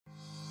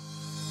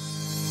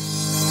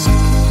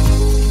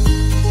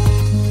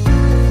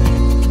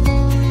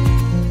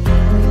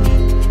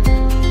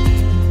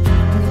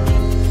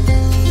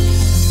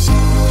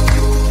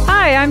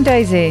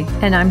Daisy.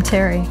 And I'm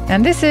Terri.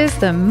 And this is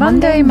the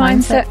Monday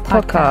Mindset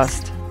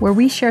Podcast, where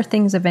we share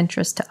things of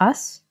interest to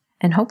us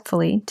and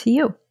hopefully to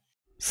you.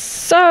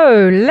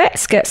 So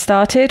let's get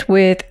started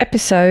with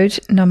episode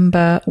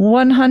number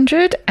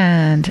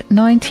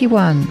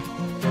 191.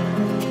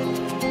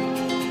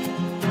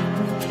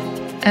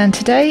 And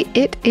today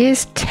it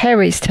is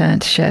Terri's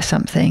turn to share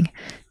something.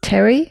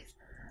 Terri,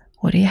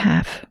 what do you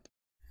have?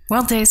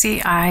 Well,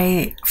 Daisy,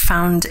 I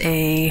found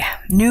a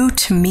new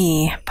to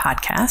me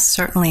podcast,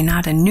 certainly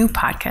not a new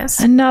podcast.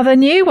 Another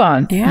new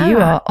one. Yeah. You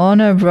are on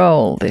a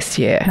roll this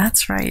year.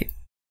 That's right.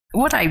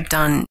 What I've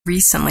done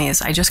recently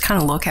is I just kind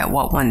of look at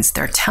what ones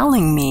they're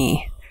telling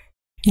me,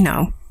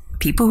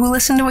 people who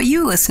listen to what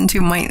you listen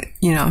to might,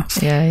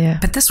 Yeah.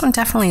 But this one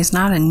definitely is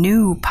not a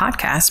new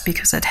podcast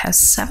because it has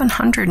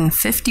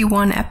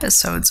 751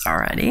 episodes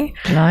already.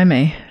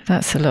 Blimey,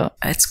 that's a lot.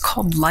 It's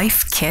called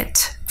Life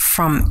Kit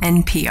from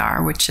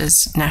NPR, which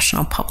is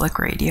National Public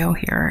Radio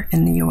here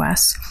in the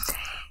U.S.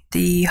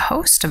 The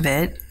host of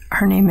it,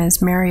 her name is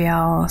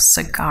Marielle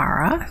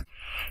Segarra.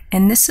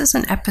 And this is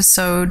an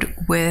episode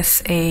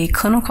with a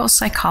clinical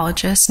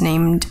psychologist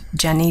named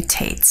Jenny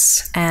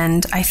Taitz.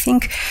 And I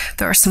think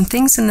there are some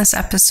things in this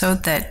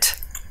episode that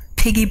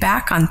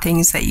piggyback on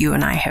things that you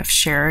and I have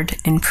shared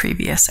in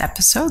previous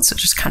episodes. So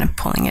just kind of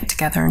pulling it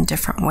together in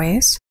different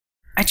ways.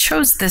 I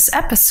chose this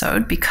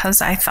episode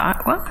because I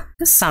thought, well,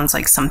 this sounds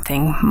like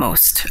something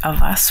most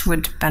of us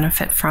would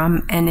benefit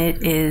from. And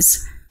it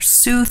is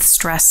Soothe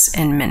Stress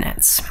in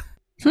Minutes.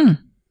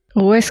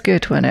 Always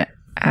good when it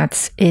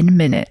adds in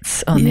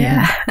minutes on the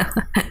end.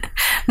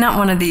 Not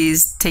one of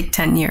these take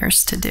 10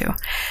 years to do.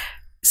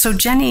 So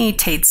Jenny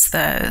Taitz,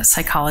 the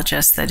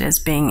psychologist that is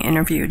being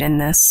interviewed in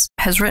this,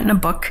 has written a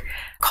book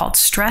called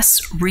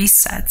Stress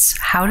Resets,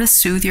 How to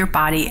Soothe Your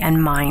Body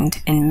and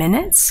Mind in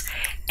Minutes.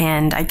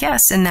 And I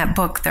guess in that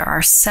book, there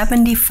are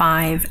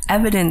 75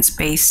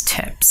 evidence-based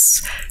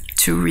tips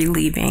to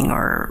relieving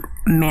or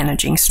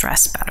managing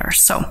stress better.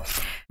 So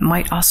it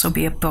might also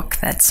be a book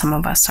that some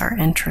of us are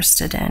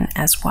interested in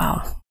as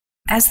well.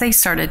 As they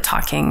started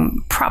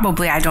talking,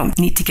 probably I don't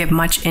need to give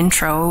much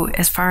intro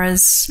as far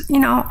as,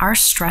 our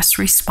stress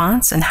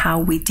response and how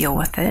we deal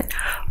with it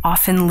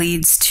often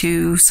leads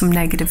to some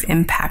negative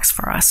impacts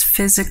for us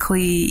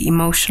physically,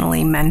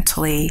 emotionally,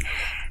 mentally,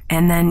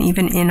 and then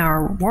even in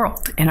our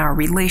world, in our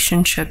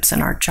relationships,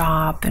 in our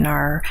job, in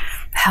our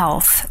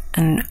health,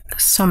 and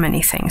so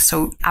many things.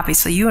 So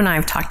obviously you and I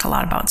have talked a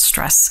lot about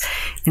stress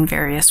in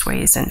various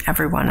ways, and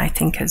everyone I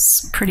think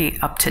is pretty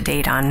up to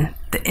date on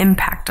the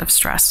impact of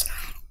stress.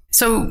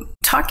 So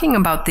talking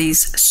about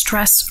these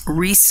stress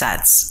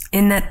resets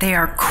in that they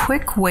are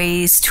quick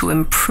ways to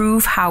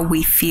improve how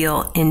we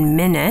feel in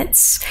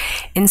minutes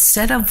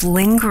instead of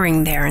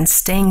lingering there and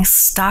staying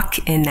stuck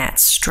in that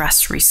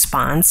stress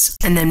response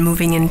and then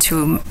moving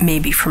into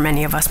maybe for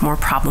many of us more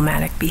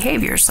problematic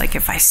behaviors. Like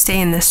if I stay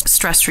in this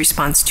stress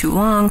response too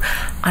long,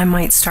 I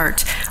might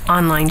start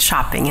online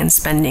shopping and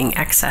spending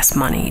excess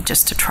money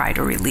just to try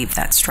to relieve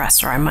that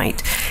stress, or I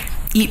might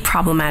eat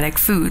problematic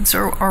foods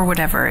or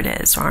whatever it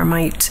is, or I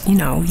might,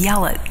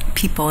 yell at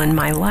people in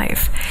my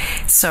life.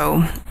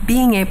 So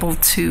being able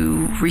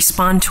to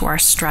respond to our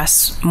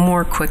stress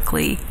more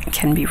quickly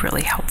can be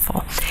really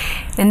helpful.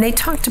 And they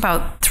talked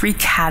about 3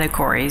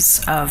 categories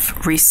of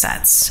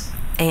resets.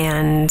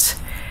 And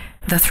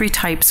the 3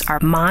 types are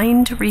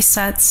mind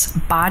resets,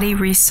 body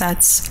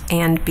resets,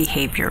 and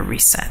behavior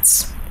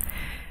resets.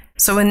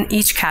 So in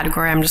each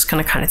category, I'm just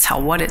going to kind of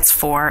tell what it's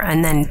for,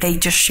 and then they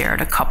just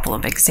shared a couple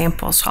of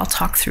examples, so I'll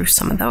talk through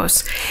some of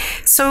those.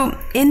 So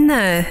in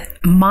the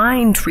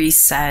mind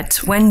reset,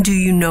 when do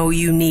you know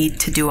you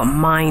need to do a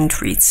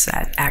mind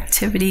reset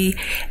activity?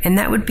 And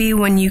that would be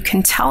when you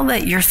can tell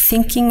that you're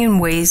thinking in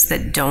ways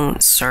that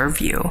don't serve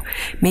you.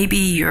 Maybe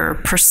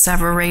you're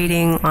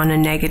perseverating on a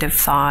negative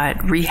thought,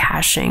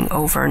 rehashing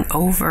over and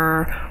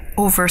over,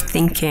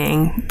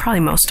 overthinking. Probably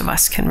most of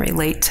us can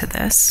relate to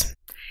this.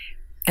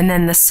 And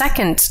then the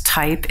second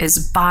type is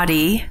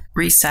body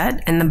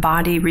reset, and the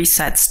body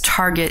resets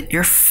target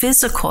your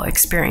physical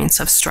experience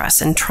of stress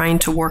and trying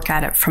to work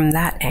at it from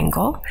that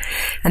angle.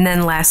 And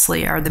then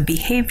lastly are the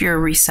behavior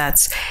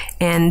resets,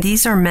 and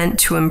these are meant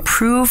to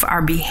improve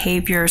our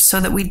behavior so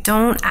that we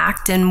don't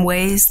act in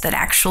ways that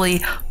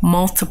actually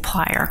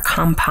multiply or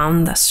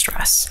compound the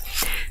stress.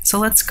 So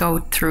let's go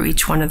through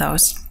each one of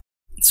those.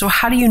 So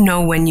how do you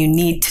know when you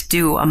need to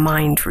do a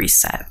mind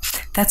reset?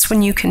 That's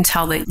when you can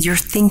tell that your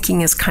thinking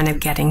is kind of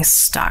getting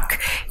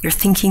stuck. You're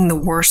thinking the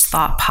worst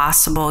thought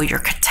possible. You're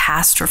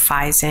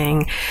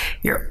catastrophizing.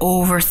 You're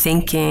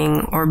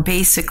overthinking. Or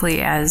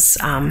basically, as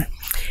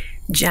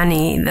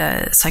Jenny,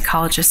 the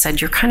psychologist, said,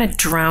 you're kind of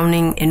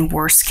drowning in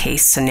worst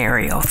case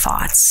scenario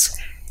thoughts.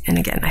 And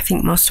again, I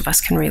think most of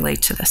us can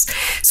relate to this.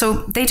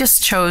 So they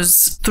just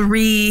chose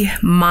 3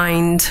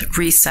 mind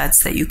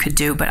resets that you could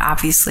do, but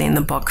obviously in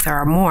the book there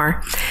are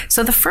more.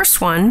 So the first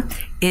one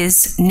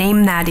is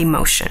name that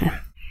emotion.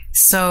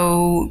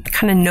 So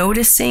kind of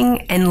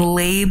noticing and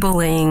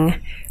labeling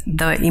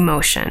the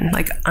emotion,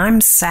 like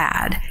I'm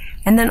sad.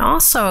 And then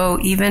also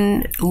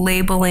even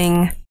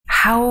labeling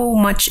how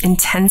much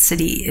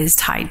intensity is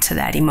tied to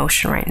that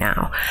emotion right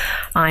now.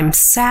 I'm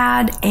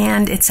sad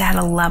and it's at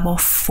a level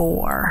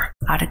 4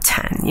 out of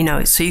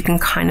 10, so you can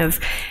kind of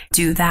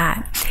do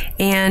that.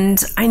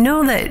 And I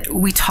know that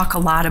we talk a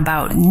lot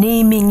about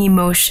naming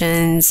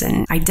emotions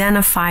and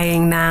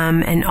identifying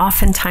them. And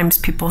oftentimes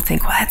people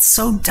think, well, that's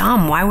so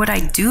dumb. Why would I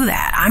do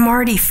that? I'm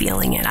already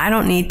feeling it. I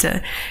don't need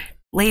to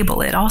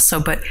label it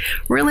also, but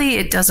really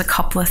it does a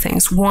couple of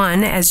things.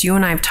 One, as you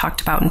and I have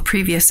talked about in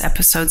previous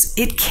episodes,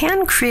 it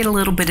can create a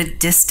little bit of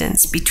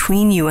distance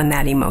between you and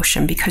that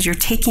emotion because you're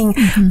taking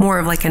more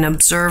of like an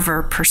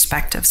observer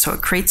perspective. So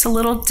it creates a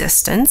little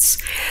distance.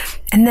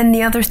 And then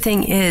the other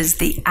thing is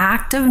the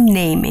act of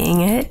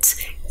naming it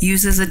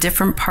uses a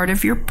different part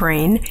of your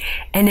brain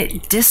and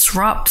it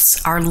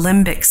disrupts our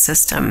limbic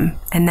system,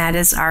 and that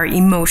is our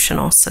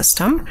emotional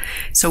system.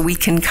 So we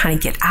can kind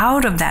of get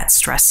out of that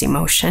stress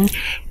emotion,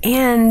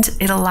 and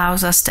it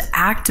allows us to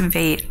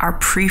activate our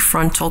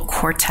prefrontal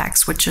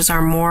cortex, which is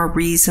our more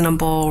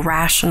reasonable,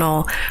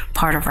 rational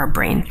part of our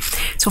brain.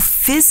 So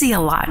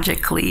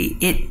physiologically,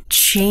 it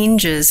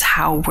changes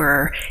how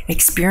we're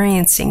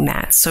experiencing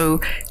that.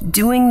 So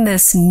doing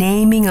this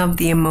naming of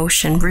the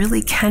emotion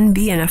really can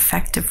be an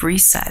effective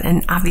reset,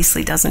 and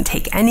obviously doesn't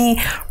take any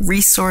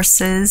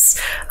resources,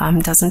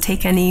 doesn't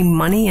take any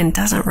money, and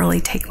doesn't really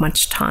take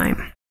much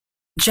time.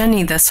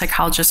 Jenny, the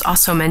psychologist,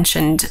 also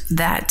mentioned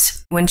that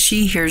when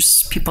she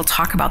hears people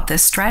talk about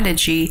this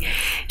strategy,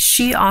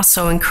 she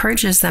also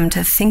encourages them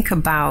to think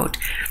about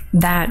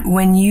that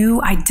when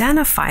you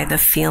identify the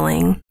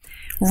feeling,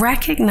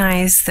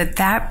 recognize that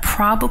that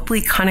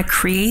probably kind of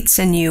creates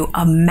in you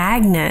a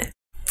magnet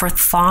for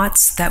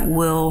thoughts that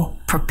will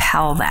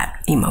propel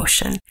that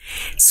emotion.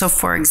 So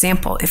for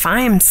example, if I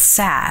am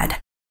sad,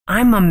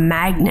 I'm a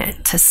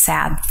magnet to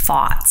sad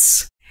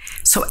thoughts.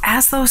 So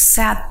as those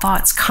sad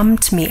thoughts come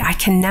to me, I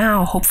can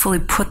now hopefully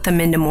put them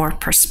into more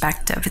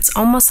perspective. It's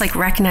almost like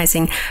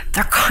recognizing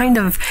they're kind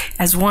of,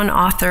 as one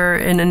author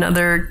in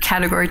another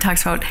category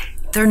talks about,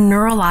 they're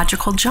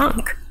neurological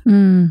junk.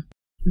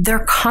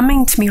 They're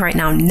coming to me right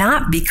now,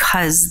 not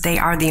because they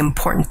are the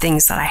important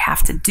things that I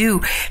have to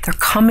do. They're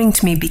coming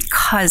to me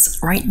because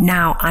right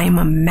now I'm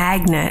a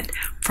magnet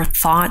for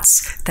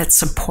thoughts that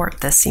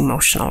support this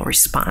emotional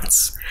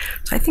response.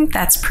 So I think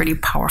that's pretty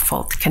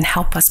powerful. It can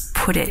help us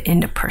put it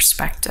into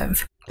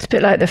perspective. It's a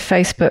bit like the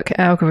Facebook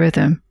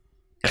algorithm.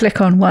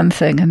 Click on one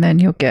thing and then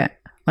you'll get,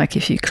 like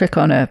if you click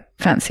on a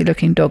fancy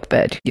looking dog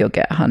bed, you'll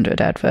get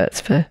 100 adverts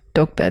for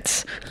dog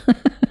beds.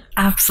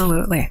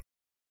 Absolutely.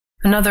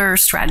 Another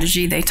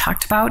strategy they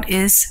talked about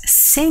is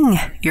sing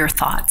your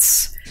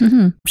thoughts.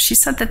 She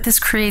said that this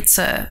creates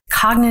a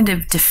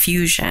cognitive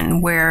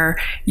diffusion where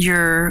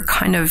you're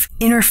kind of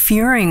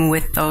interfering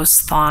with those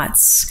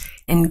thoughts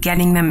and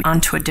getting them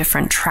onto a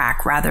different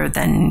track rather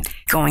than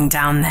going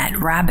down that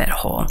rabbit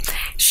hole.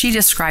 She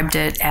described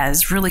it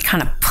as really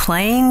kind of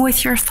playing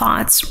with your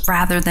thoughts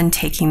rather than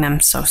taking them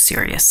so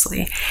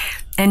seriously.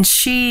 And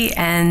she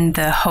and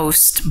the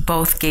host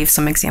both gave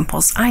some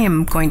examples. I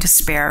am going to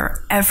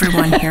spare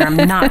everyone here. I'm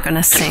not going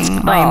to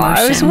sing my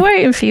emotion. I was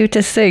waiting for you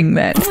to sing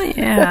then.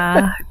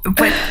 Yeah.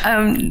 But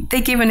they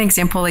gave an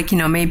example, like,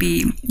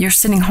 maybe you're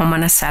sitting home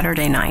on a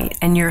Saturday night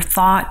and your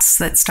thoughts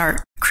that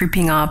start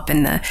creeping up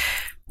and the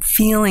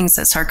feelings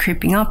that start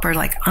creeping up are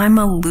like, I'm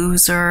a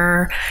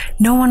loser.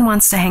 No one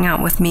wants to hang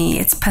out with me.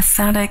 It's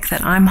pathetic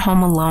that I'm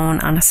home alone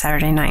on a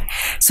Saturday night.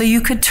 So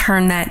you could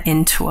turn that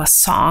into a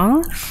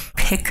song,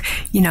 pick,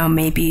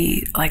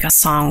 maybe like a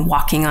song,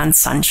 Walking on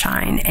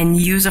Sunshine,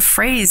 and use a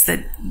phrase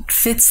that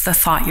fits the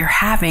thought you're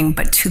having,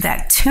 but to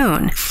that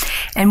tune.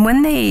 And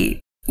when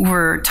they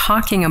were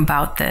talking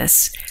about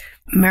this,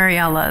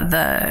 Mariella,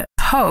 the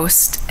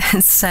host,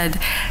 said,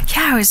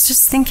 I was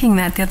just thinking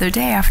that the other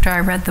day after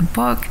I read the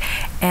book,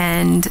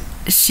 and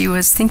she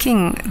was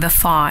thinking the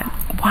thought,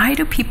 why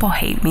do people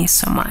hate me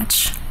so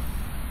much?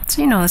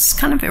 So, it's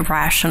kind of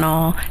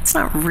irrational. It's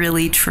not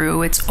really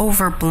true. It's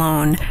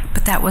overblown,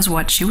 but that was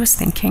what she was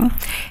thinking.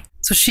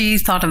 So she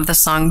thought of the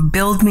song,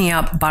 Build Me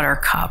Up,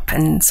 Buttercup.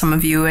 And some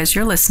of you, as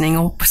you're listening,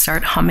 will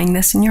start humming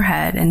this in your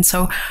head. And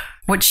so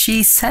what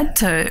she said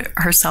to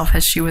herself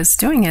as she was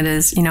doing it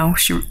is,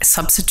 she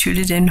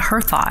substituted in her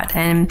thought.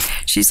 And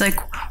she's like,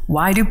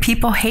 why do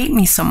people hate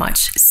me so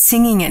much?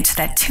 Singing it to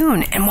that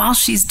tune. And while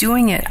she's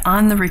doing it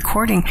on the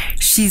recording,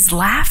 she's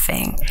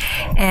laughing.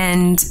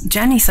 And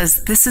Jenny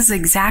says, this is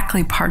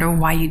exactly part of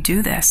why you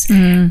do this.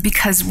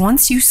 Because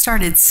once you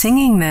started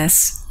singing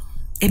this,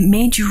 it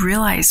made you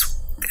realize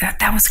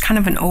that was kind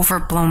of an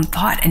overblown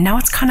thought. And now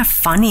it's kind of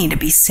funny to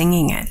be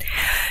singing it.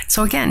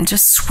 So again,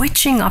 just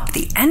switching up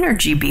the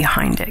energy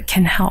behind it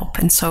can help.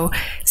 And so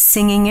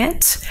singing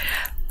it.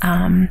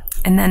 And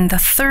then the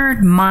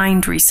third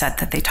mind reset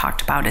that they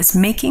talked about is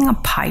making a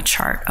pie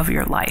chart of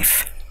your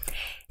life.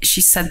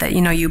 She said that,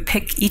 you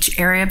pick each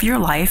area of your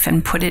life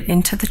and put it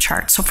into the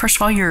chart. So first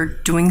of all, you're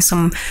doing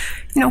some,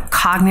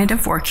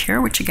 cognitive work here,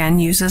 which again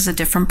uses a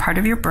different part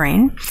of your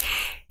brain.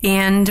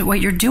 And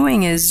what you're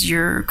doing is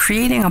you're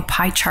creating a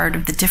pie chart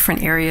of the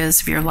different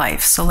areas of your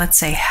life. So let's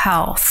say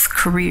health,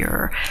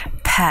 career,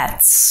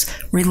 pets,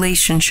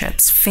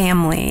 relationships,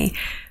 family,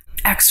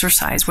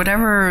 exercise,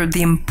 whatever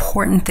the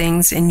important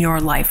things in your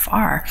life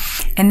are.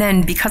 And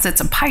then because it's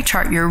a pie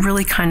chart, you're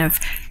really kind of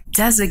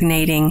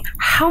designating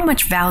how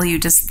much value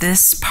does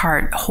this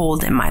part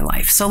hold in my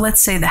life. So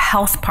let's say the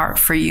health part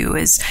for you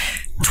is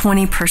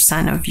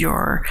 20% of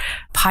your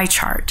pie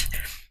chart.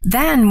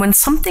 Then when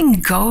something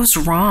goes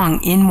wrong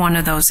in one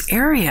of those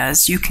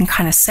areas, you can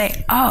kind of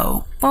say,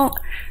 oh, well,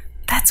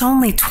 that's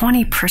only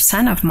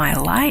 20% of my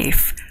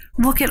life.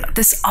 Look at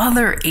this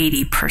other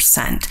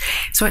 80%.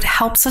 So it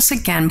helps us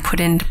again put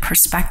into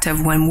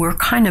perspective when we're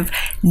kind of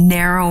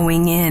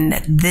narrowing in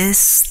that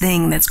this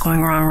thing that's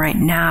going wrong right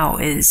now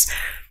is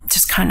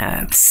just kind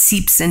of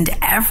seeps into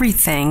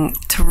everything,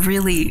 to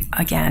really,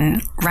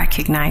 again,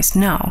 recognize,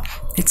 no,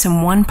 it's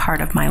in one part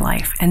of my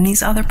life and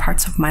these other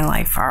parts of my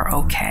life are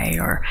okay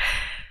or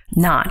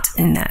not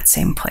in that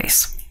same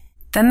place.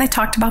 Then they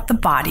talked about the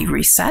body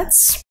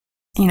resets.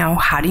 You know,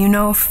 how do you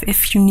know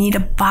if you need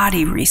a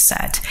body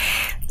reset?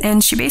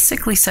 And she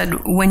basically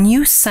said, when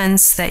you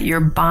sense that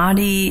your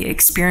body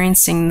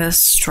experiencing the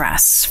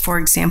stress, for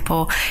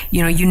example,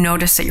 you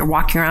notice that you're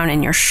walking around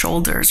and your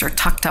shoulders are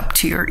tucked up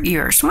to your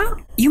ears.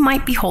 Well, you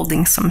might be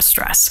holding some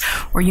stress.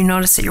 Or you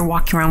notice that you're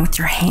walking around with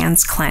your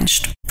hands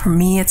clenched. For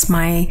me, it's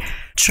my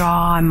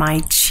jaw and my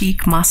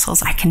cheek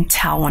muscles. I can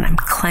tell when I'm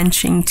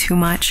clenching too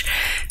much.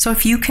 So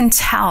if you can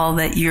tell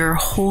that you're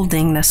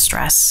holding the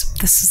stress,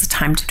 this is the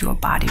time to do a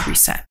body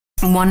reset.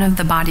 One of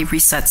the body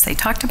resets they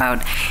talked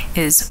about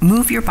is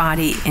move your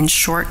body in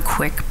short,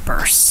 quick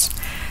bursts.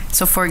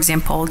 So for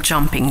example,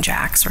 jumping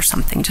jacks or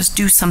something, just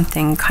do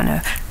something kind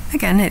of,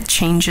 again, it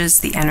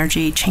changes the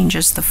energy,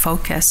 changes the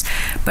focus.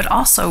 But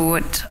also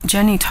what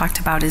Jenny talked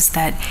about is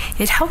that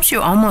it helps you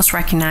almost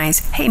recognize,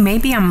 hey,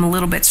 maybe I'm a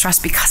little bit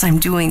stressed because I'm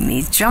doing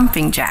these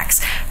jumping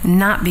jacks,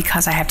 not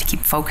because I have to keep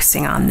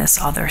focusing on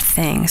this other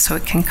thing. So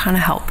it can kind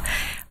of help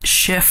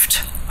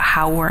shift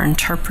how we're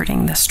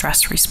interpreting the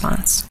stress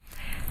response.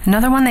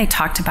 Another one they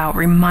talked about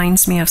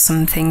reminds me of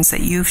some things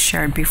that you've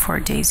shared before,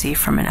 Daisy,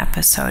 from an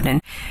episode.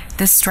 And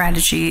this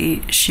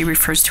strategy she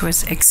refers to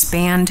as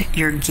expand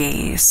your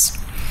gaze.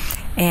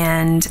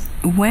 And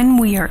when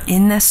we are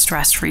in this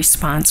stress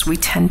response, we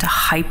tend to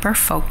hyper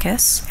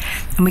focus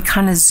and we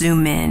kind of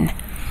zoom in.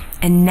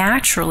 And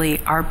naturally,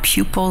 our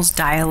pupils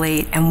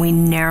dilate and we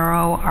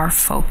narrow our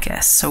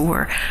focus. So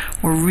we're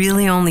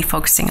really only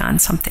focusing on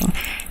something.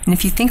 And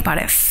if you think about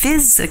it,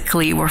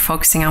 physically, we're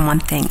focusing on one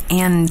thing,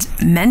 and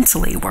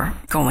mentally, we're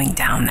going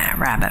down that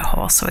rabbit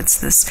hole. So it's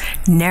this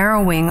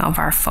narrowing of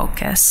our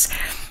focus.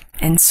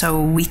 And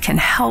so we can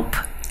help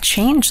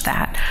change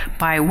that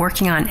by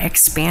working on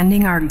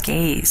expanding our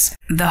gaze.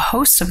 The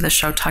host of the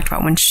show talked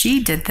about when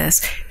she did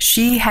this,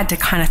 she had to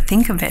kind of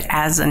think of it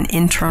as an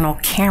internal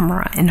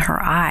camera in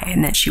her eye,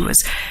 and that she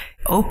was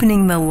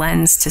opening the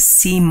lens to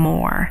see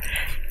more.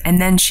 And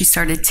then she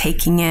started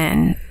taking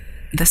in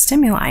the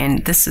stimuli,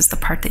 and this is the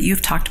part that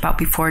you've talked about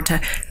before, to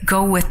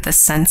go with the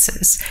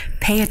senses.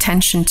 Pay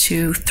attention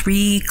to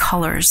 3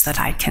 colors that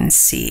I can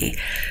see,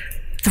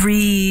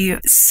 3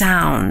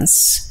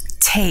 sounds,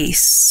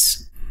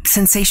 tastes,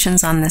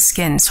 sensations on the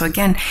skin. So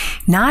again,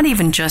 not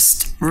even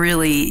just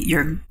really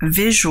your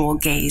visual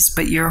gaze,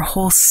 but your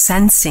whole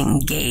sensing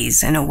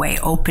gaze in a way,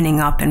 opening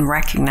up and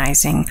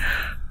recognizing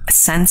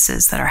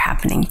senses that are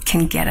happening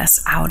can get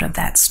us out of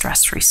that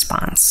stress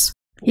response.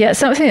 Yeah,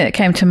 something that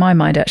came to my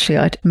mind, actually,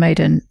 I'd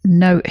made a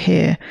note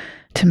here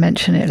to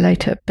mention it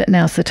later, but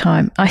now's the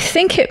time. I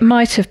think it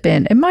might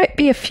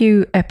be a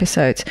few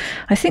episodes.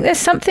 I think there's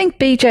something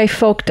BJ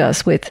Fogg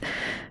does with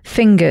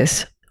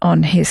fingers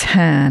on his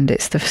hand.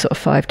 It's the sort of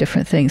 5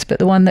 different things, but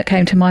the one that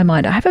came to my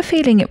mind, I have a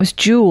feeling it was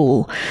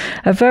Jewel,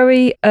 a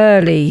very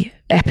early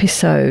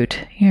episode,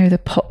 the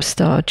pop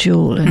star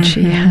Jewel, and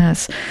she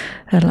has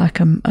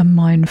a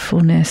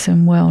mindfulness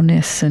and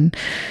wellness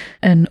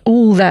and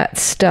all that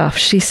stuff.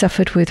 She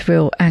suffered with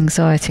real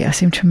anxiety. I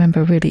seem to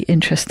remember a really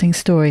interesting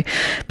story.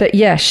 But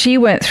yeah, she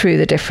went through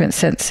the different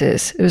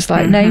senses. It was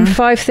like, name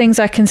 5 things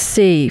I can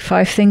see,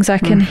 5 things I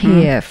can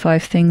hear,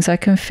 5 things I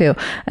can feel,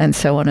 and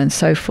so on and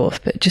so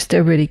forth. But just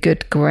a really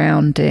good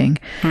grounding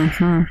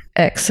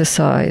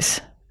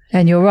exercise.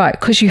 And you're right,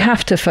 because you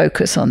have to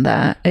focus on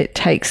that. It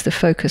takes the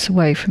focus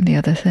away from the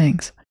other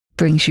things,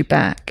 brings you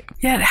back.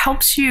 Yeah, it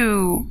helps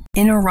you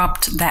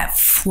interrupt that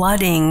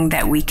flooding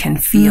that we can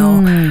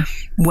feel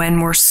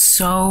when we're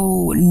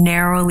so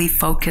narrowly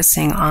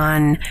focusing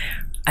on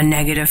a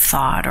negative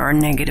thought or a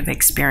negative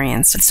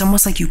experience. It's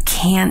almost like you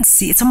can't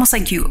see. It's almost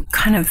like you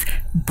kind of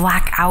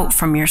black out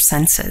from your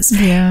senses.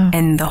 Yeah.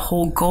 And the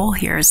whole goal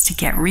here is to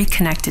get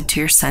reconnected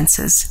to your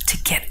senses,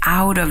 to get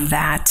out of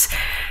that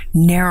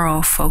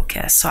narrow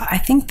focus. So I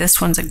think this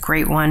one's a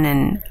great one.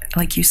 And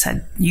like you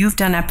said, you've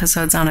done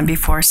episodes on it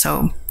before.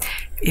 So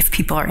if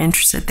people are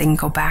interested, they can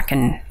go back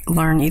and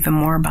learn even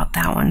more about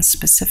that one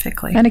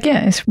specifically. And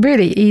again, it's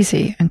really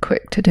easy and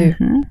quick to do.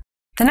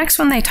 The next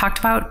one they talked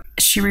about,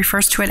 she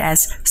refers to it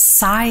as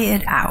sigh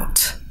it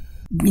out.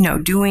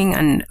 doing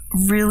a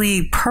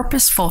really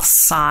purposeful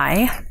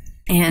sigh.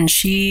 And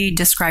she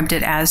described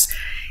it as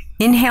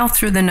inhale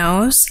through the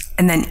nose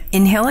and then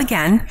inhale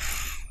again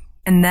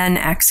and then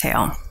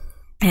exhale.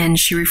 And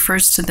she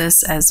refers to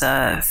this as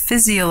a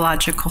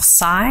physiological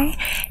sigh,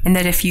 and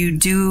that if you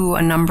do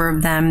a number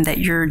of them, that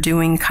you're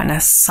doing kind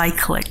of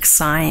cyclic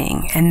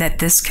sighing, and that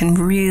this can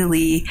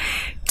really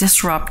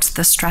disrupt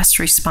the stress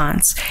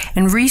response.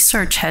 And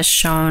research has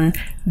shown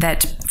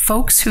that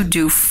folks who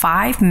do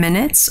 5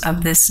 minutes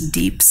of this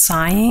deep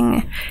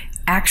sighing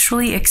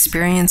actually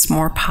experience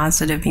more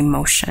positive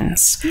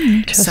emotions.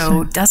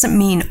 So it doesn't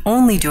mean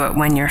only do it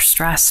when you're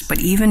stressed, but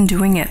even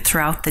doing it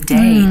throughout the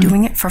day,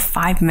 doing it for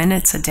 5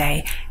 minutes a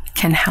day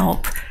can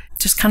help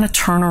just kind of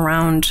turn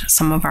around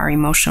some of our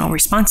emotional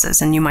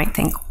responses. And you might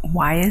think,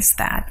 why is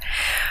that?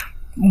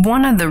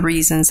 One of the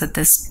reasons that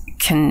this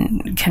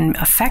can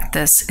affect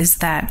this is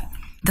that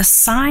the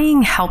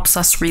sighing helps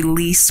us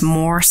release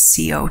more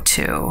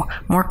CO2,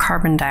 more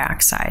carbon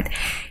dioxide.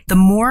 The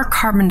more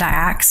carbon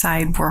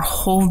dioxide we're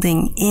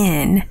holding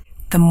in,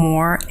 the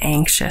more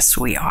anxious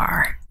we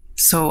are.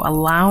 So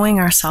allowing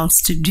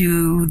ourselves to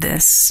do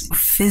this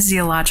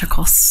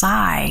physiological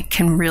sigh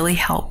can really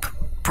help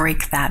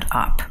break that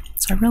up.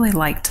 So I really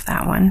liked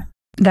that one.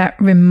 That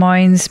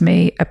reminds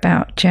me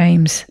about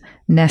James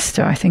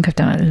Nestor. I think I've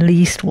done at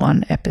least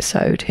one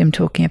episode, him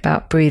talking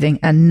about breathing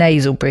and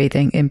nasal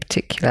breathing in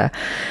particular.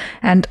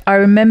 And I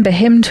remember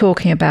him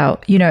talking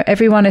about,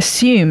 everyone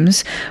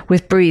assumes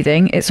with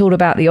breathing, it's all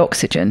about the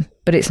oxygen,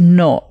 but it's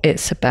not.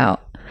 It's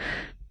about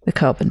the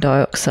carbon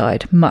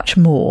dioxide much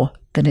more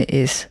than it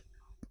is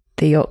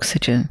the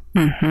oxygen.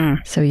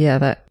 So yeah,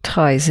 that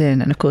ties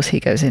in. And of course,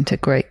 he goes into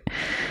great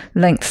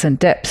lengths and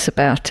depths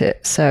about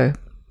it. So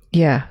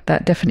yeah,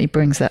 that definitely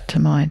brings that to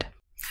mind.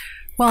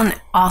 Well,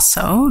 and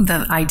also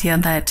the idea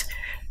that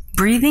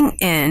breathing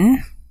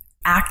in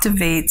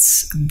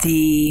activates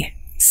the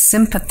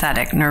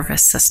sympathetic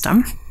nervous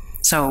system,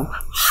 so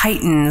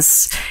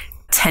heightens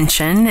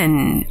tension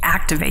and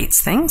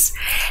activates things,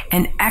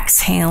 and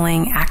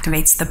exhaling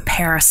activates the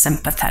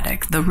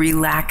parasympathetic, the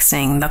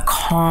relaxing, the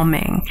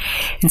calming.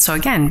 And so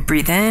again,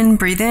 breathe in,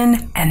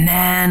 and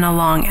then a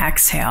long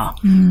exhale.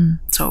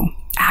 So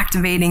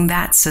activating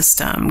that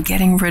system,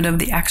 getting rid of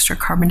the extra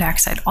carbon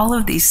dioxide, all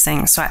of these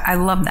things. So I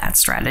love that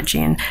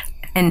strategy.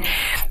 And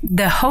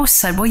the host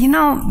said, well,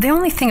 the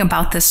only thing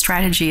about this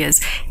strategy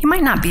is you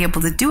might not be able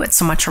to do it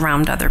so much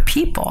around other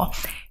people.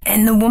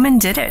 And the woman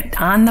did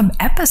it on the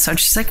episode.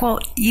 She's like, well,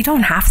 you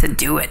don't have to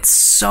do it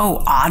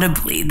so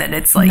audibly that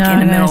it's like in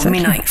the middle of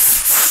me like,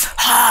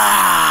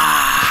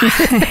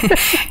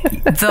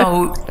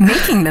 though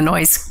making the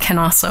noise can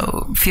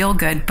also feel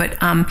good. But,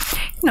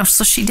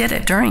 so she did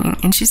it during,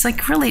 and she's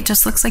like, really, it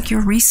just looks like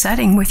you're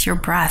resetting with your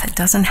breath. It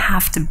doesn't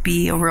have to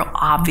be a real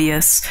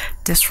obvious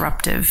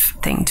disruptive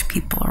thing to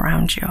people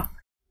around you.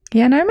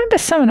 Yeah, and I remember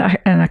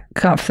and I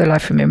can't for the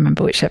life of me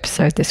remember which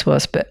episode this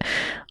was, but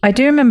I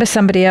do remember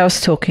somebody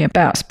else talking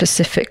about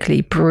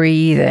specifically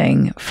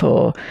breathing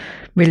for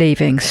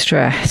relieving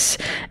stress.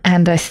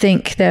 And I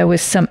think there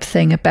was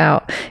something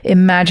about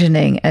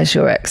imagining as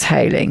you're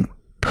exhaling,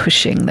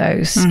 pushing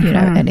those,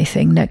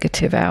 anything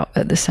negative out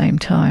at the same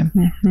time.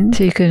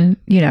 So you can,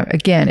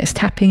 again, it's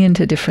tapping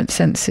into different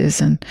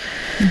senses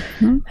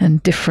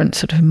and different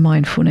sort of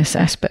mindfulness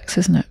aspects,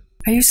 isn't it?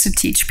 I used to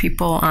teach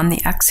people on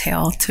the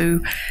exhale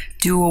to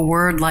do a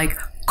word like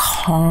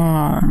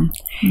calm.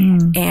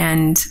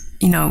 And,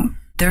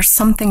 there's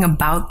something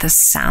about the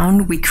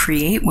sound we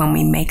create when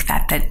we make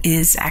that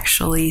is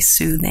actually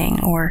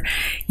soothing. Or,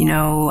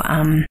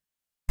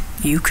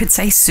 you could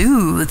say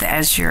soothe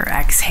as you're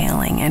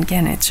exhaling. And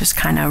again, it's just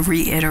kind of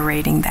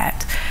reiterating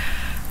that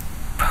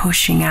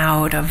pushing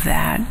out of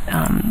that,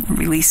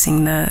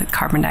 releasing the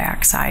carbon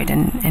dioxide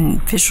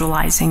and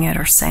visualizing it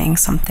or saying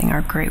something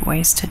are great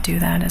ways to do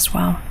that as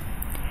well.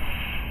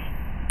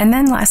 And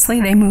then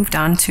lastly, they moved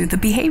on to the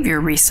behavior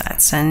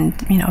resets. And,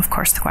 of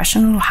course, the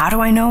question, how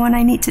do I know when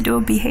I need to do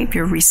a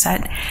behavior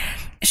reset?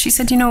 She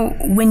said,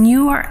 when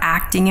you are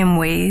acting in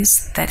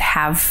ways that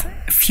have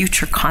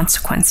future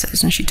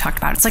consequences, and she talked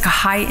about it's like a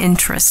high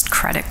interest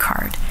credit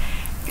card.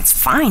 It's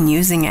fine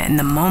using it in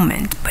the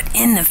moment, but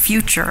in the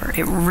future,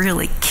 it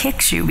really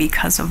kicks you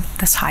because of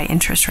this high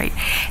interest rate.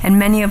 And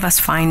many of us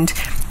find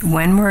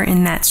when we're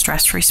in that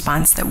stress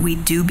response that we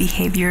do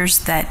behaviors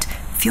that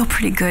feel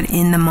pretty good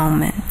in the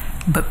moment,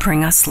 but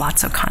bring us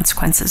lots of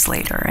consequences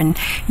later. And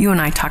you and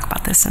I talk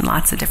about this in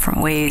lots of different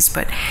ways,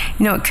 but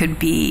it could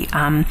be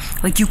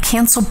like you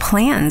cancel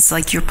plans,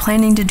 like you're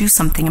planning to do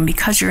something, and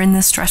because you're in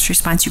this stress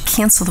response, you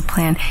cancel the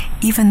plan,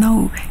 even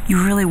though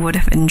you really would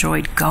have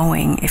enjoyed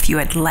going if you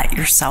had let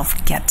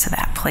yourself get to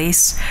that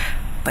place.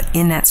 But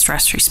in that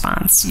stress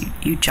response,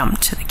 you jump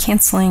to the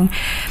canceling.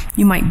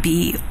 You might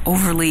be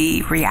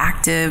overly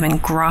reactive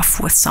and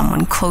gruff with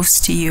someone close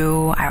to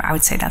you. I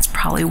would say that's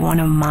probably one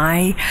of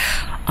my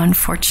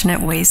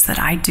unfortunate ways that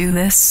I do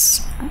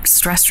this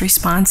stress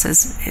response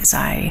is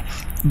I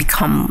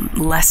become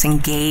less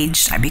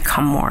engaged. I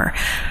become more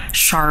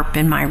sharp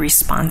in my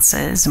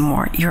responses,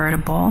 more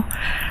irritable.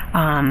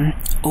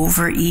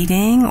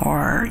 Overeating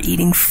or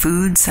eating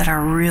foods that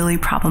are really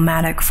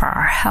problematic for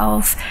our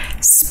health,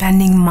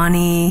 spending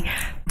money,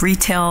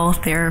 retail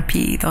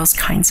therapy, those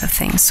kinds of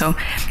things. So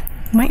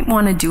you might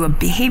want to do a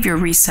behavior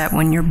reset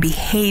when your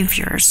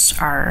behaviors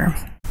are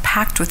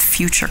packed with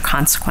future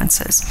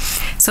consequences.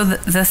 So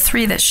the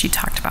three that she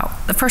talked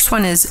about, the first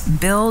one is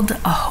build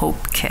a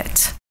hope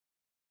kit.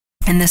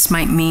 And this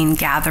might mean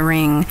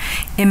gathering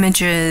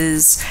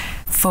images,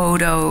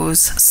 photos,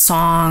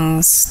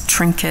 songs,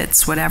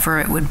 trinkets, whatever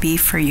it would be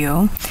for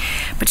you.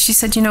 But she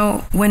said,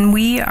 when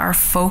we are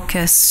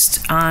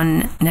focused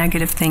on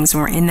negative things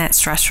and we're in that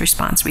stress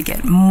response, we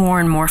get more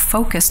and more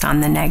focused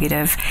on the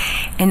negative.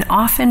 And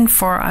often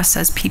for us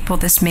as people,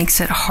 this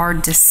makes it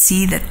hard to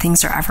see that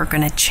things are ever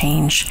going to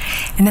change.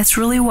 And that's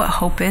really what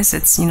hope is.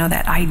 It's,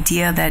 that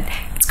idea that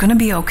it's going to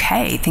be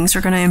okay. Things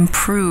are going to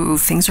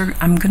improve.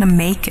 I'm going to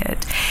make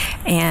it.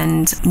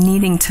 And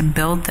needing to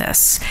build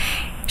this.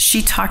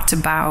 She talked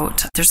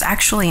about, there's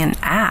actually an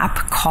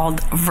app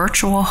called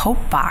Virtual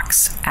Hope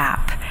Box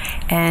app.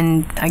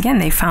 And again,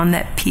 they found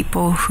that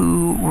people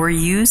who were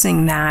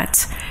using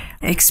that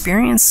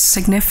experienced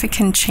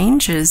significant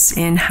changes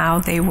in how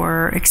they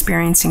were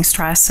experiencing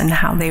stress and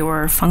how they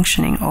were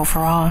functioning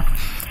overall.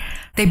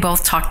 They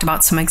both talked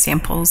about some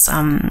examples.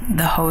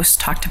 The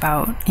host talked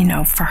about,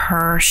 for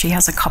her, she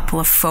has a couple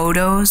of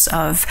photos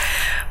of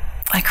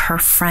like her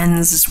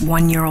friend's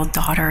 1-year-old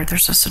daughter.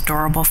 There's this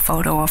adorable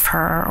photo of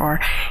her, or,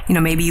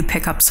 maybe you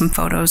pick up some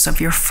photos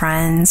of your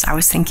friends. I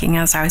was thinking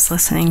as I was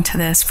listening to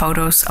this,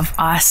 photos of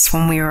us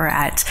when we were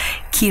at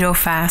Keto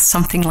Fast,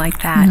 something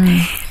like that,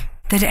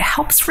 that it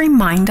helps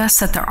remind us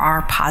that there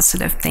are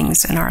positive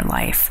things in our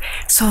life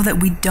so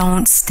that we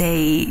don't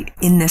stay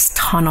in this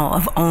tunnel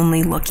of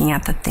only looking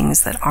at the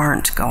things that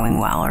aren't going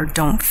well or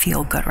don't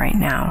feel good right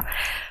now.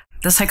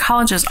 The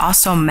psychologist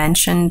also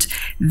mentioned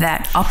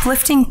that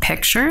uplifting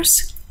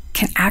pictures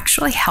can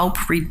actually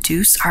help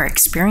reduce our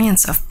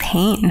experience of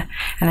pain.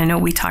 And I know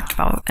we talked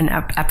about an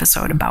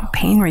episode about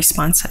pain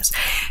responses.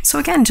 So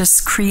again,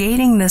 just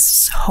creating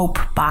this hope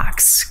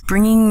box,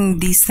 bringing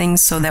these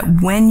things so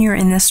that when you're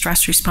in this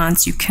stress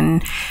response, you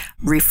can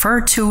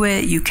refer to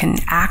it, you can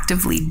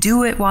actively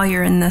do it while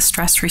you're in the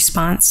stress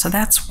response. So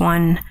that's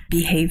one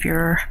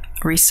behavior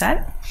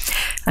reset.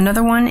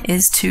 Another one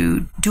is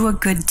to do a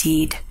good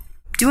deed.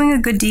 Doing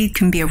a good deed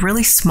can be a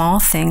really small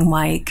thing,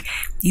 like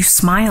you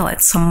smile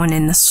at someone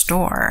in the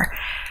store,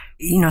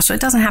 so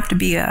it doesn't have to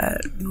be a,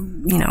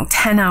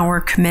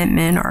 10-hour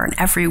commitment or an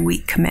every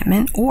week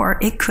commitment, or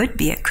it could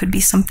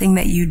be something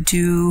that you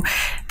do,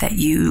 that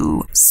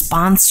you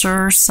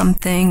sponsor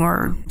something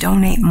or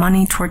donate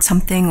money towards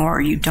something,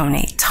 or you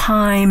donate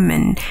time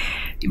and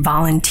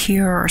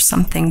volunteer or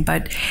something.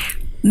 But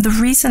the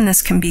reason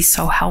this can be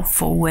so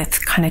helpful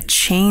with kind of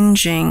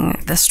changing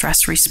the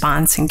stress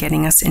response and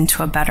getting us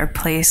into a better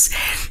place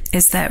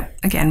is that,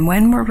 again,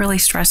 when we're really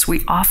stressed,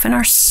 we often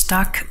are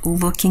stuck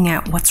looking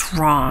at what's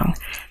wrong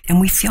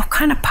and we feel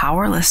kind of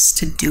powerless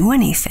to do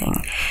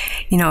anything.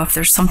 If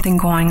there's something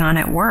going on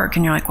at work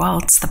and you're like, well,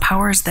 it's the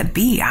powers that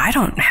be. I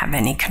don't have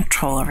any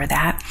control over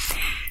that.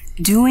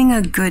 Doing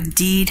a good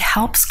deed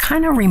helps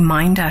kind of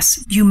remind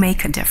us you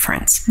make a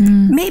difference.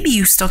 Maybe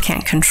you still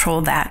can't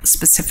control that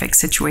specific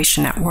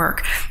situation at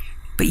work,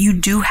 but you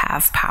do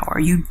have power.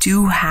 You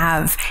do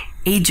have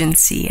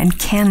agency and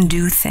can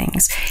do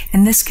things.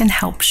 And this can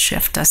help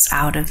shift us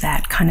out of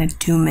that kind of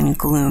doom and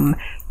gloom,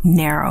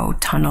 narrow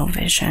tunnel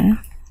vision.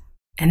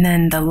 And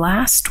then the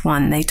last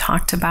one they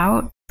talked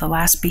about, the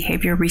last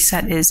behavior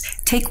reset, is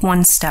take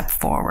one step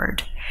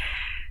forward.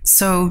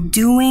 So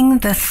doing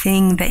the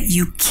thing that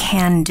you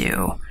can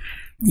do.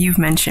 You've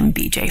mentioned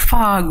BJ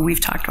Fogg. We've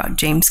talked about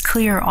James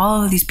Clear.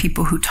 All of these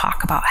people who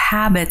talk about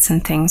habits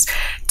and things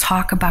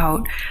talk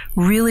about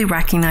really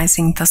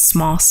recognizing the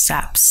small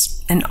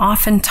steps. And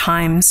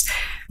oftentimes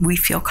we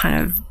feel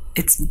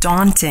it's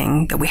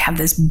daunting that we have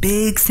this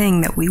big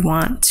thing that we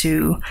want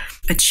to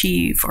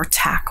achieve or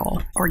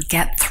tackle or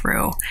get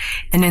through.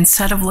 And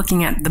instead of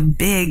looking at the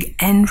big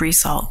end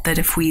result, that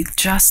if we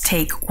just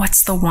take,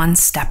 what's the one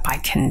step I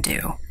can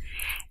do?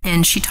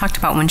 And she talked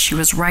about when she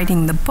was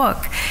writing the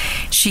book,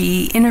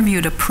 she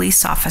interviewed a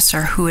police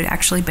officer who had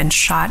actually been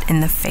shot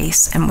in the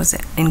face and was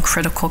in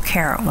critical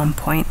care at one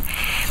point,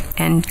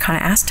 and kind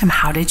of asked him,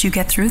 how did you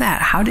get through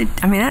that?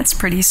 That's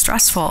pretty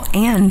stressful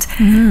and,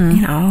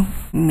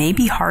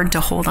 maybe hard to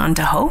hold on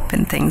to hope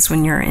and things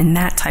when you're in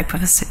that type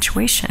of a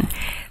situation.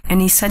 And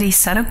he said he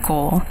set a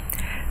goal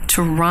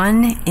to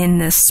run in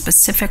this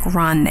specific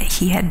run that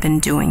he had been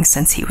doing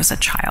since he was a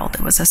child.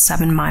 It was a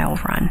 7-mile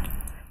run.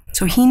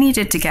 So he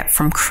needed to get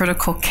from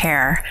critical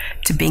care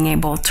to being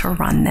able to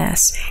run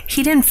this.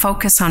 He didn't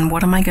focus on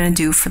what am I going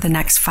to do for the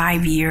next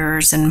 5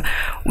 years and,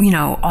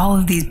 all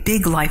of these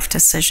big life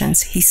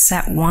decisions. He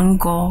set one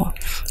goal.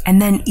 And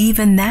then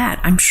even that,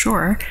 I'm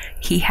sure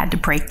he had to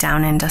break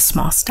down into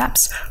small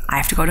steps. I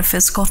have to go to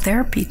physical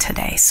therapy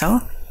today.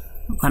 So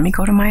let me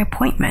go to my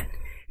appointment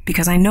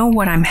because I know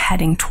what I'm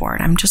heading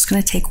toward. I'm just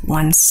going to take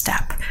one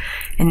step.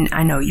 And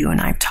I know you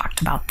and I have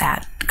talked about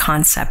that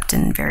concept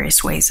in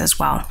various ways as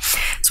well.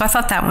 So I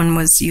thought that one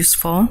was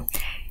useful.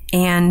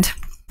 And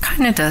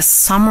kind of to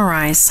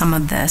summarize some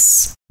of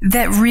this,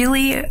 that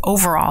really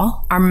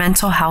overall, our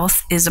mental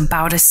health is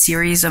about a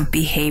series of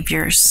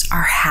behaviors,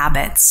 our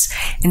habits.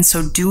 And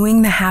so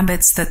doing the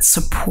habits that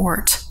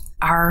support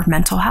our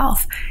mental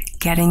health,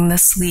 getting the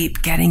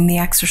sleep, getting the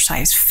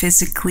exercise,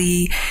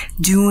 physically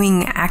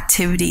doing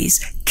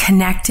activities,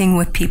 connecting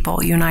with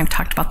people. You and I have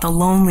talked about the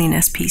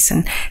loneliness piece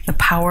and the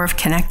power of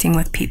connecting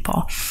with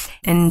people.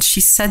 And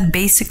she said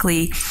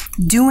basically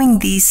doing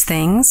these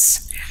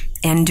things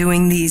and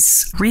doing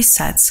these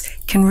resets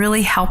can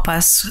really help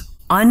us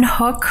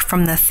unhook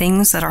from the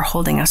things that are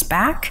holding us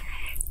back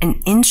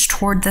and inch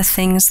toward the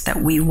things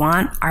that we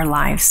want our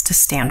lives to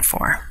stand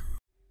for.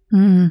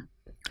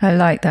 I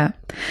like that.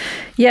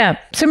 Yeah,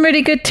 some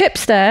really good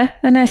tips there.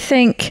 And I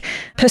think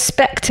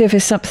perspective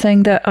is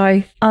something that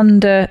I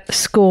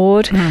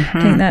underscored. I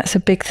think that's a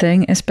big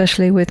thing,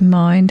 especially with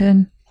mind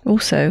and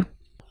also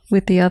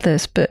with the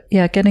others. But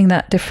yeah, getting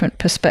that different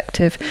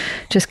perspective,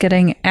 just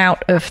getting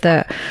out of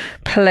that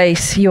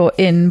place you're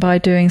in by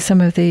doing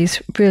some of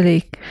these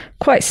really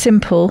quite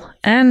simple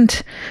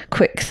and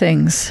quick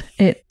things.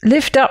 It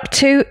lived up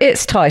to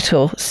its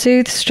title,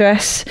 Soothe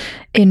Stress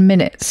in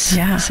Minutes.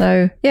 Yeah.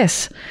 So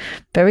yes,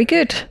 very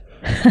good.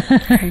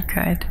 Very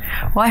good.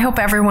 Well, I hope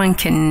everyone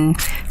can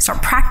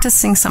start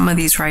practicing some of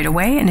these right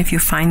away. And if you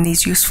find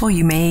these useful,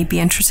 you may be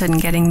interested in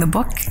getting the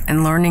book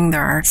and learning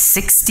there are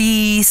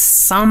 60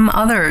 some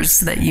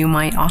others that you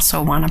might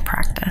also want to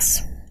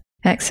practice.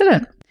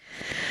 Excellent.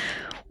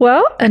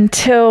 Well,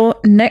 until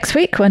next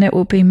week when it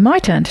will be my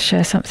turn to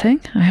share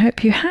something, I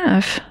hope you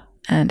have,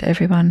 and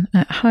everyone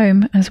at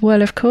home as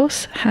well, of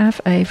course,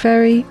 have a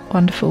very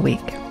wonderful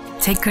week.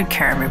 Take good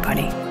care,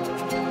 everybody.